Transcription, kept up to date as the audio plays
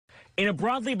In a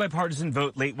broadly bipartisan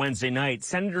vote late Wednesday night,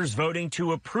 senators voting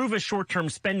to approve a short-term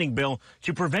spending bill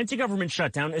to prevent a government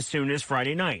shutdown as soon as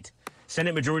Friday night.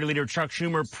 Senate Majority Leader Chuck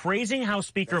Schumer praising House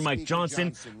Speaker Mike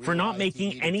Johnson for not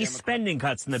making any spending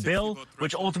cuts in the bill,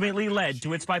 which ultimately led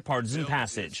to its bipartisan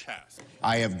passage.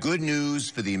 I have good news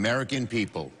for the American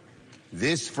people.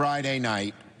 This Friday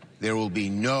night, there will be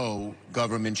no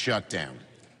government shutdown.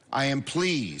 I am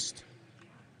pleased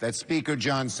that Speaker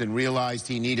Johnson realized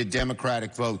he needed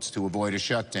Democratic votes to avoid a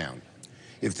shutdown.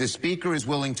 If the Speaker is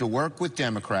willing to work with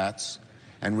Democrats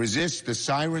and resist the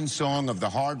siren song of the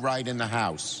hard right in the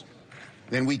House,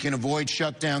 then we can avoid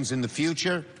shutdowns in the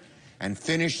future and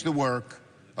finish the work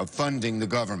of funding the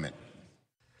government.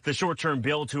 The short-term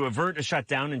bill to avert a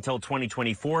shutdown until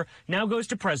 2024 now goes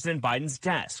to President Biden's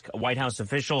desk. A White House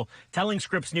official telling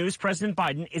Scripps News President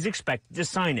Biden is expected to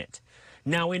sign it.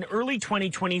 Now, in early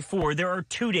 2024, there are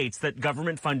two dates that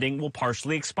government funding will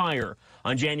partially expire.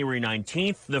 On January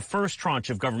 19th, the first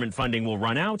tranche of government funding will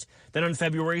run out. Then on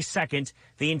February 2nd,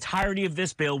 the entirety of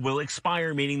this bill will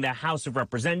expire, meaning the House of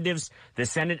Representatives, the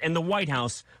Senate, and the White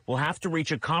House will have to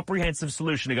reach a comprehensive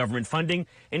solution to government funding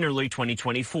in early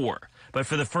 2024. But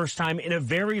for the first time in a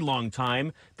very long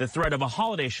time, the threat of a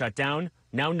holiday shutdown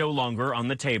now no longer on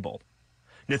the table.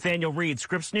 Nathaniel Reed,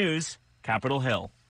 Scripps News, Capitol Hill.